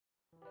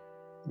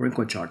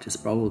Renko chart is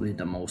probably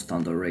the most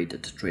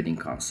underrated trading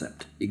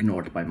concept,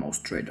 ignored by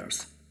most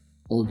traders.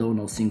 Although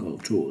no single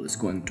tool is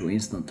going to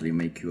instantly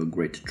make you a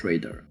great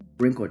trader,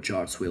 Renko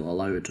charts will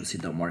allow you to see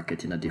the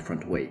market in a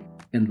different way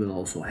and will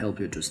also help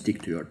you to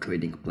stick to your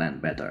trading plan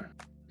better.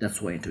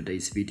 That's why in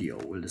today's video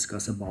we'll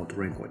discuss about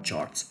Renko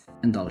charts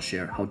and I'll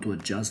share how to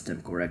adjust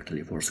them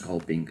correctly for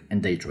scalping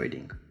and day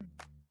trading.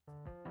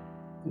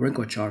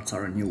 Renko charts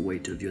are a new way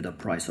to view the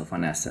price of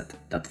an asset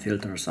that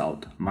filters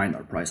out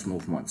minor price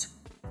movements.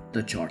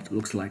 The chart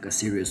looks like a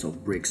series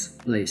of bricks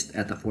placed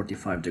at a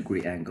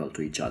 45-degree angle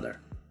to each other.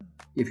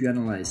 If you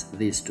analyze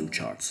these two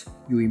charts,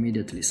 you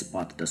immediately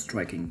spot the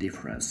striking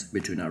difference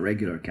between a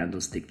regular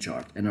candlestick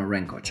chart and a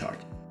Renko chart.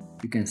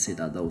 You can see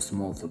that those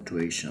small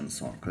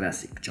fluctuations on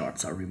classic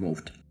charts are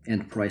removed,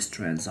 and price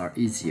trends are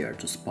easier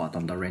to spot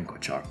on the Renko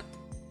chart.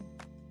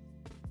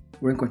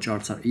 Renko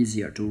charts are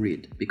easier to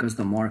read because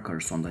the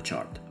markers on the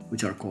chart,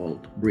 which are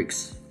called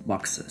bricks,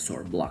 boxes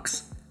or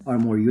blocks, are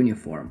more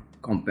uniform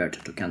compared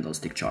to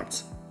candlestick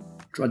charts.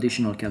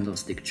 Traditional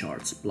candlestick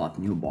charts plot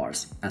new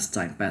bars as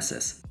time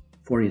passes.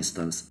 For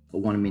instance, a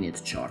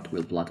 1-minute chart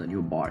will plot a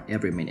new bar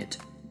every minute.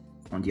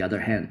 On the other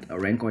hand, a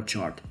Renko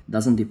chart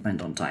doesn't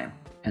depend on time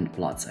and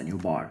plots a new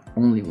bar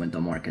only when the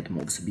market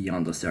moves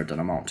beyond a certain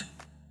amount.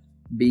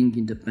 Being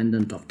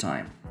independent of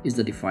time is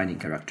the defining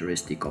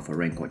characteristic of a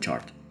Renko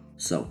chart,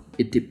 so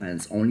it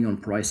depends only on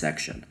price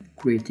action,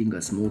 creating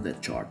a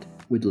smoothed chart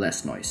with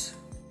less noise.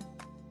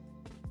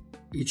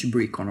 Each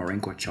brick on a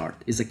Renko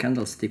chart is a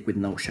candlestick with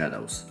no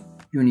shadows.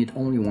 You need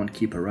only one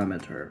key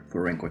parameter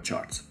for Renko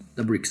charts,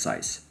 the brick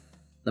size.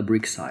 The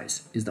brick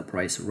size is the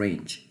price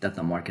range that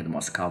the market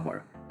must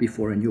cover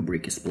before a new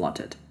brick is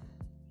plotted.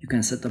 You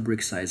can set the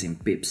brick size in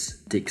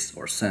pips, ticks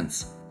or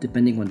cents,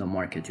 depending on the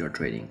market you're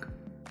trading.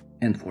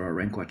 And for a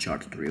Renko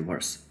chart to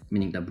reverse,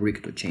 meaning the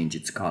brick to change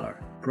its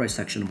color, price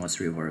action must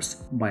reverse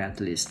by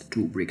at least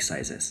 2 brick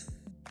sizes.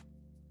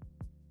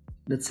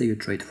 Let's say you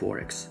trade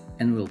Forex,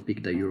 and we'll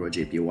pick the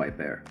Euro-JPY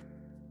pair.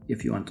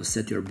 If you want to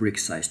set your brick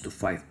size to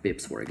 5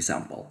 pips for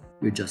example,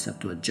 you just have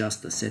to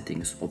adjust the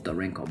settings of the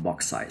Renko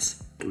box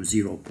size to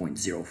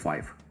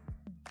 0.05.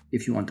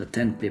 If you want a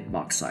 10 pip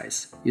box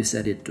size, you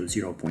set it to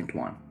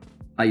 0.1.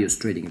 I use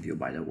TradingView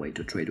by the way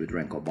to trade with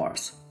Renko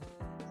bars.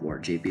 For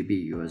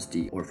JPB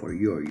USD or for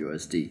Euro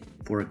USD,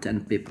 for a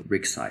 10 pip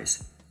brick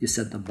size, you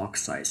set the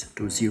box size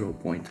to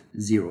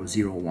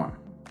 0.001.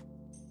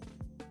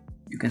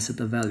 You can set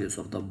the values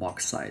of the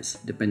box size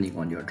depending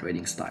on your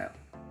trading style,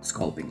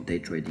 scalping, day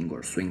trading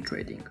or swing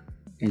trading,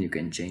 and you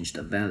can change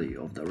the value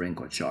of the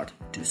Renko chart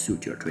to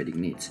suit your trading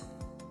needs.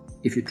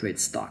 If you trade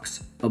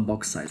stocks, a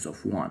box size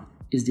of 1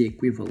 is the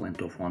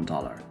equivalent of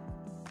 $1.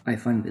 I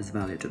find this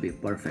value to be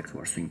perfect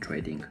for swing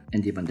trading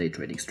and even day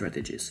trading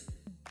strategies.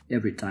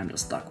 Every time the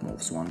stock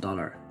moves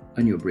 $1,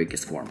 a new brick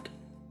is formed.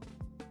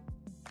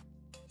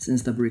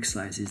 Since the brick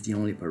size is the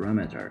only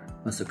parameter,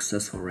 a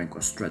successful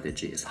Renko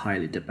strategy is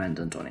highly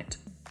dependent on it.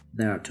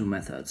 There are 2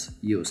 methods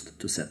used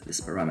to set this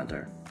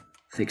parameter: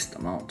 fixed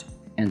amount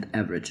and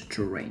average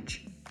true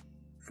range.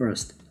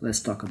 First,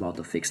 let's talk about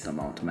the fixed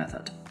amount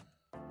method.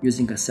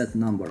 Using a set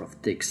number of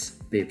ticks,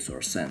 pips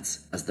or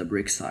cents as the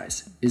brick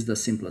size is the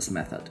simplest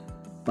method,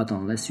 but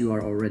unless you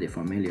are already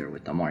familiar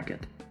with the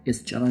market,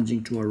 it's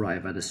challenging to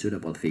arrive at a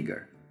suitable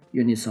figure.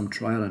 You need some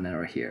trial and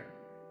error here.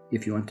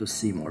 If you want to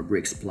see more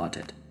bricks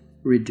plotted,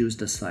 reduce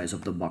the size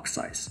of the box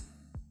size.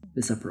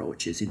 This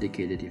approach is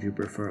indicated if you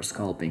prefer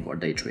scalping or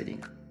day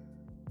trading.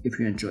 If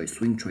you enjoy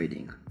swing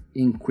trading,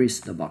 increase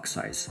the box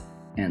size,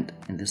 and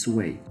in this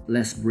way,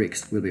 less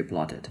bricks will be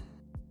plotted.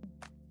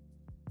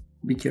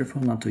 Be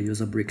careful not to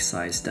use a brick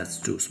size that's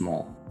too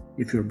small.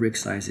 If your brick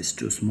size is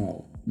too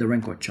small, the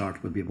Renko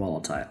chart will be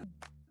volatile.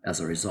 As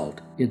a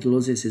result, it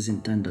loses its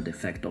intended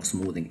effect of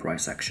smoothing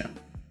price action.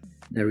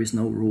 There is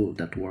no rule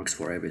that works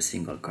for every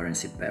single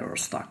currency pair or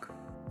stock.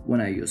 When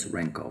I use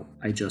Renko,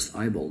 I just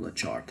eyeball the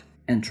chart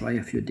and try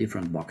a few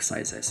different box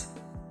sizes.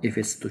 If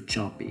it's too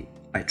choppy,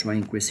 I try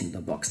increasing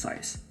the box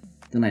size.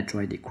 Then I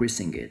try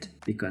decreasing it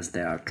because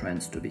there are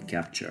trends to be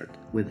captured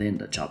within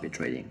the choppy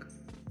trading.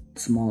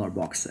 Smaller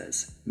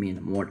boxes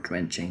mean more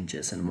trend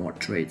changes and more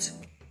trades.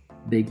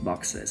 Big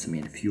boxes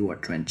mean fewer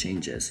trend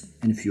changes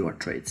and fewer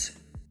trades.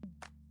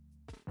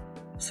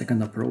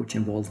 Second approach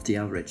involves the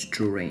average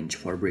true range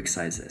for brick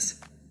sizes.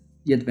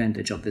 The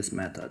advantage of this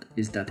method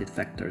is that it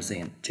factors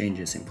in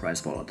changes in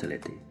price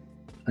volatility.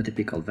 A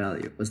typical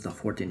value is the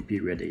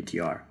 14-period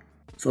ATR,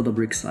 so the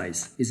brick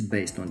size is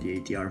based on the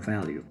ATR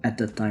value at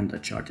the time the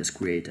chart is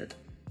created.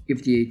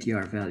 If the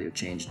ATR value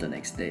changed the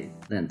next day,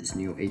 then this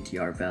new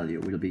ATR value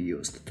will be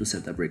used to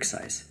set the brick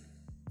size.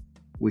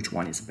 Which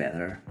one is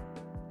better?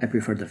 I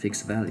prefer the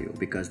fixed value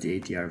because the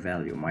ATR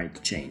value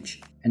might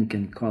change and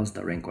can cause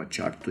the Renko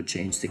chart to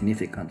change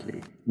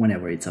significantly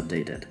whenever it's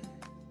updated.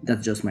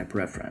 That's just my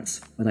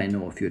preference, but I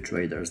know a few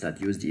traders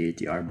that use the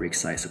ATR brick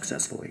size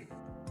successfully.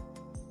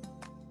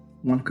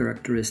 One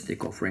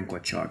characteristic of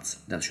Renko charts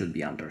that should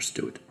be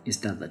understood is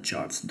that the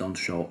charts don't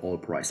show all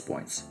price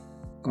points.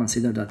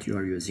 Consider that you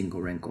are using a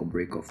Renko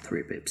brick of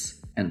 3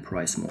 pips and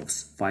price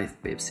moves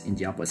 5 pips in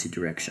the opposite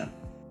direction.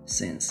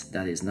 Since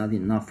that is not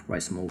enough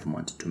price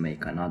movement to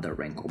make another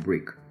Renko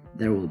brick,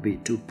 there will be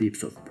 2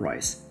 pips of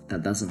price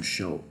that doesn't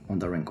show on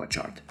the Renko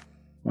chart.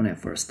 When I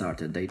first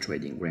started day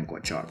trading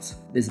Renko charts,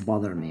 this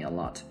bothered me a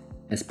lot,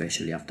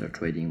 especially after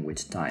trading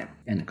with time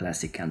and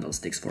classic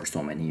candlesticks for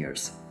so many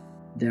years.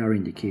 There are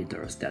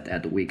indicators that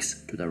add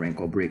wicks to the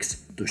Renko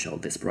bricks to show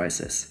these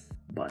prices,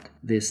 but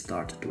these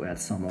start to add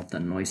some of the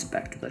noise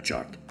back to the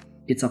chart.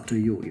 It's up to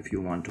you if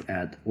you want to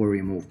add or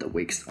remove the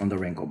wicks on the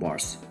Renko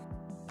bars.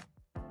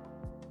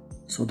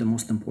 So the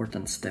most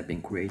important step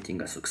in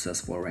creating a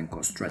successful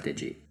Renko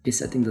strategy is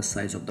setting the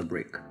size of the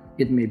brick.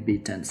 It may be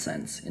 10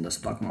 cents in the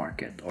stock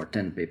market or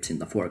 10 pips in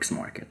the Forex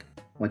market.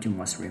 What you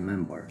must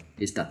remember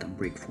is that a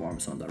brick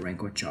forms on the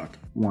Renko chart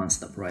once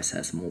the price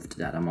has moved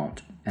that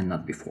amount and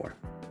not before.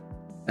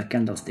 A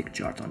candlestick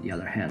chart, on the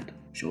other hand,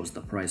 shows the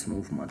price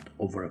movement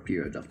over a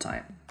period of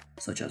time,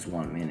 such as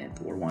 1 minute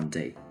or 1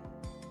 day.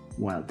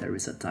 While there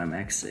is a time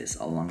axis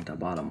along the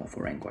bottom of a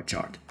Renko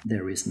chart,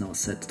 there is no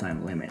set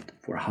time limit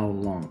for how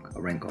long a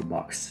Renko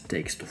box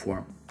takes to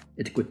form.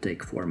 It could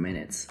take 4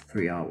 minutes,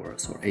 3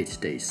 hours or 8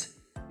 days.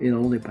 It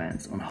all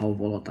depends on how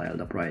volatile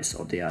the price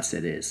of the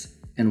asset is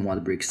and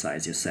what brick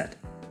size you set.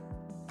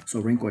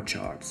 So Renko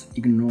charts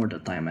ignore the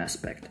time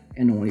aspect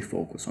and only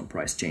focus on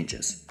price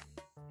changes.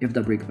 If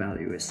the brick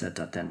value is set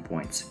at 10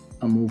 points,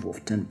 a move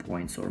of 10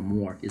 points or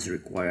more is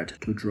required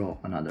to draw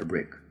another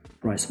brick.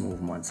 Price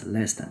movements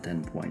less than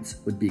 10 points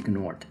would be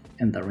ignored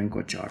and the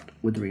Renko chart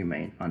would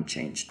remain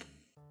unchanged.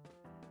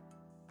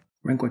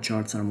 Renko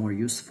charts are more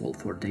useful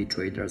for day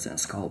traders and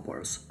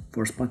scalpers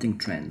for spotting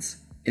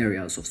trends,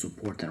 areas of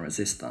support and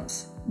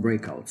resistance,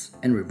 breakouts,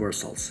 and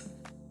reversals.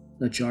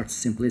 The chart's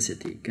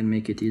simplicity can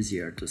make it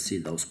easier to see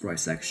those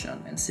price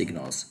action and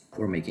signals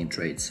for making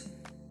trades.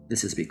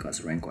 This is because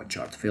Renko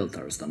chart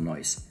filters the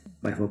noise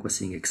by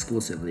focusing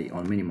exclusively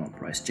on minimum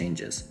price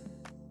changes.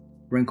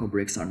 Renko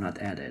bricks are not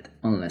added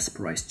unless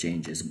price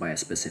changes by a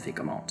specific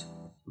amount.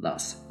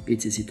 Thus,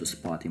 it's easy to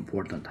spot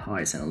important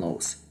highs and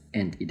lows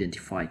and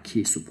identify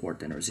key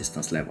support and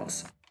resistance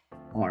levels.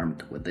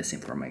 Armed with this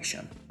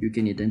information, you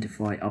can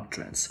identify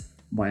uptrends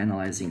by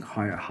analyzing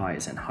higher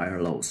highs and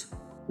higher lows,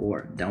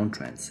 or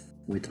downtrends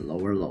with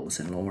lower lows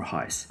and lower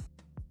highs.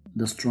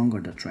 The stronger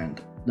the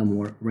trend, the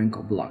more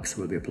Renko blocks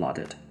will be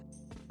plotted.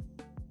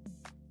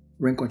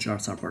 Renko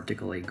charts are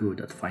particularly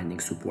good at finding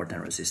support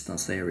and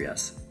resistance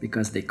areas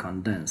because they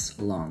condense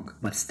long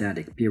but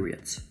static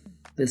periods.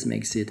 This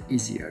makes it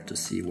easier to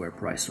see where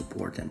price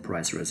support and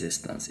price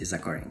resistance is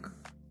occurring.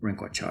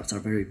 Renko charts are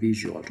very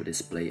visual to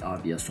display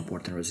obvious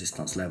support and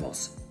resistance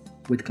levels.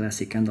 With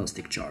classic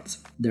candlestick charts,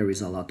 there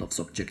is a lot of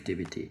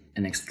subjectivity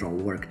and extra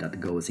work that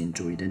goes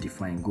into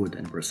identifying good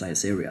and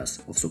precise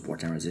areas of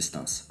support and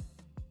resistance.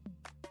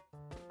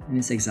 In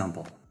this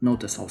example,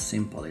 notice how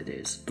simple it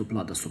is to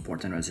plot the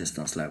support and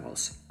resistance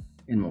levels.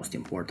 And most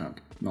important,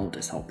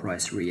 notice how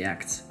price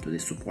reacts to the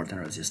support and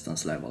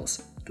resistance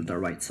levels to the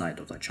right side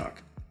of the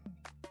chart.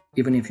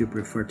 Even if you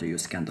prefer to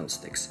use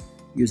candlesticks,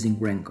 using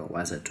Renko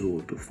as a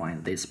tool to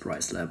find these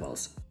price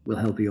levels will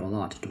help you a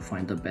lot to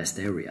find the best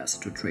areas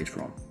to trade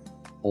from.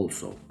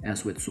 Also,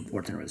 as with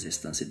support and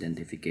resistance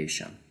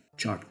identification,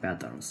 chart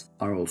patterns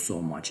are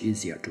also much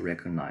easier to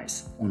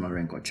recognize on a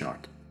Renko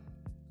chart.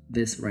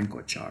 This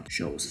Renko chart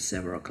shows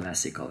several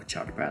classical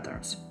chart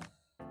patterns.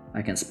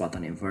 I can spot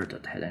an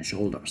inverted head and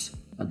shoulders,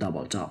 a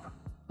double top,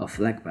 a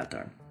flag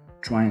pattern,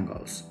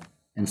 triangles,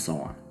 and so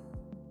on.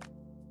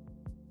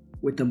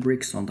 With the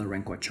bricks on the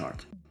Renko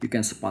chart, you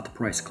can spot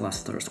price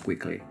clusters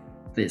quickly.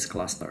 These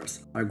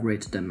clusters are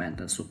great demand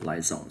and supply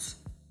zones.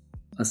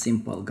 A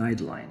simple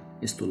guideline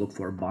is to look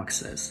for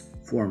boxes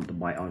formed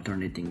by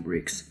alternating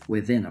bricks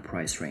within a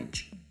price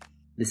range.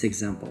 This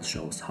example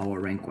shows how a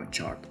Renko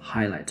chart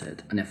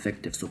highlighted an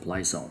effective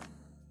supply zone.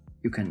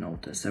 You can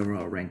notice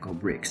several Renko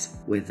bricks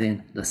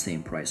within the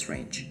same price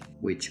range,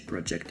 which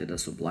projected a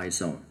supply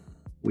zone,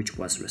 which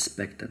was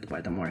respected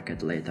by the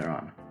market later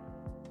on.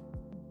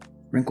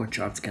 Renko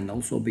charts can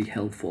also be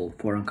helpful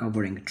for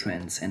uncovering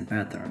trends and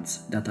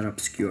patterns that are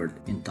obscured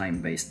in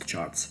time-based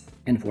charts,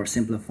 and for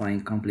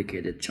simplifying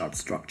complicated chart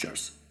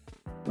structures.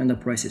 When the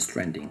price is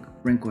trending,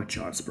 Renko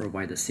charts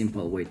provide a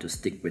simple way to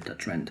stick with the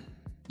trend.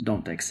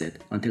 Don't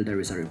exit until there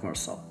is a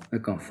reversal, a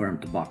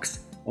confirmed box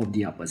of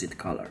the opposite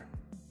color.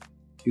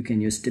 You can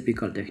use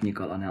typical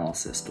technical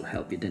analysis to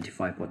help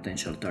identify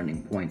potential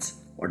turning points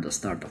or the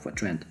start of a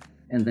trend,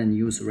 and then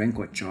use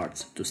Renko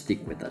charts to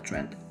stick with the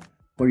trend.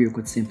 Or you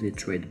could simply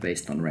trade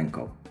based on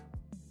Renko.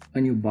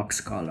 A new box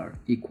color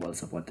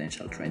equals a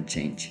potential trend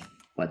change,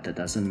 but that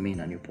doesn't mean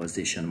a new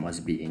position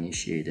must be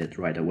initiated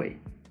right away.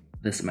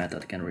 This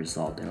method can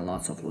result in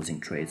lots of losing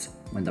trades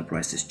when the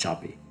price is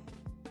choppy.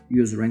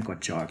 Use Renko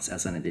charts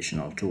as an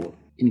additional tool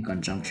in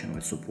conjunction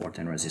with support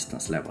and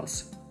resistance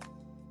levels.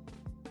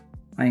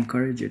 I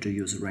encourage you to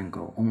use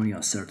Renko only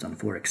on certain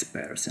Forex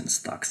pairs and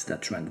stocks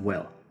that trend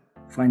well.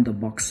 Find the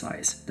box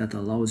size that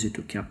allows you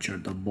to capture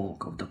the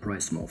bulk of the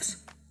price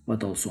moves,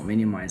 but also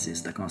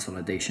minimizes the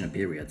consolidation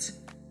periods.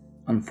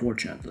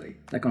 Unfortunately,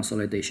 the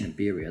consolidation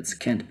periods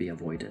can't be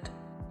avoided.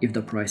 If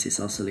the price is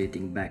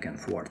oscillating back and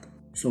forth,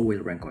 So will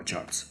Renko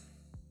charts.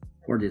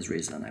 For this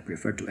reason, I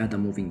prefer to add a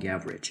moving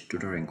average to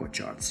the Renko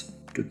charts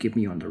to keep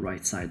me on the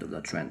right side of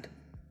the trend.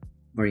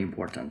 Very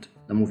important,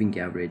 the moving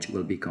average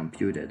will be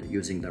computed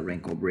using the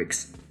Renko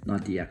bricks,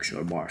 not the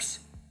actual bars.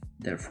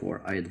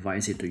 Therefore, I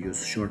advise you to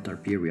use shorter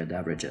period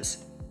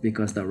averages,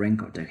 because the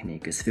Renko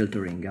technique is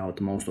filtering out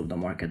most of the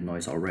market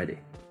noise already.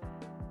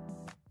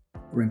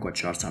 Renko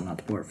charts are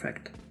not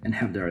perfect and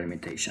have their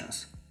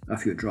limitations. A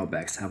few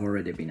drawbacks have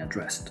already been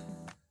addressed.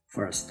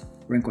 First,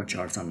 Renko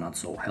charts are not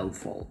so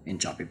helpful in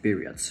choppy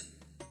periods.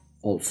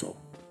 Also,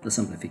 the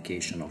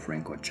simplification of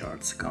Renko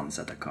charts comes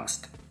at a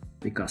cost,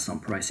 because some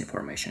price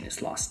information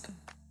is lost.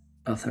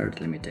 A third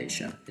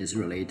limitation is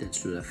related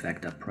to the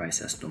fact that price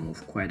has to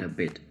move quite a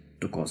bit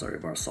to cause a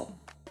reversal.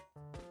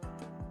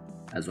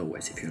 As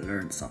always, if you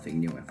learned something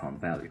new and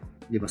found value,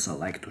 leave us a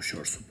like to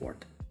show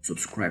support,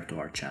 subscribe to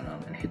our channel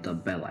and hit the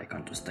bell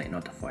icon to stay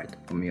notified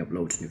when we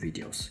upload new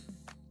videos.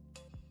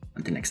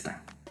 Until next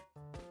time.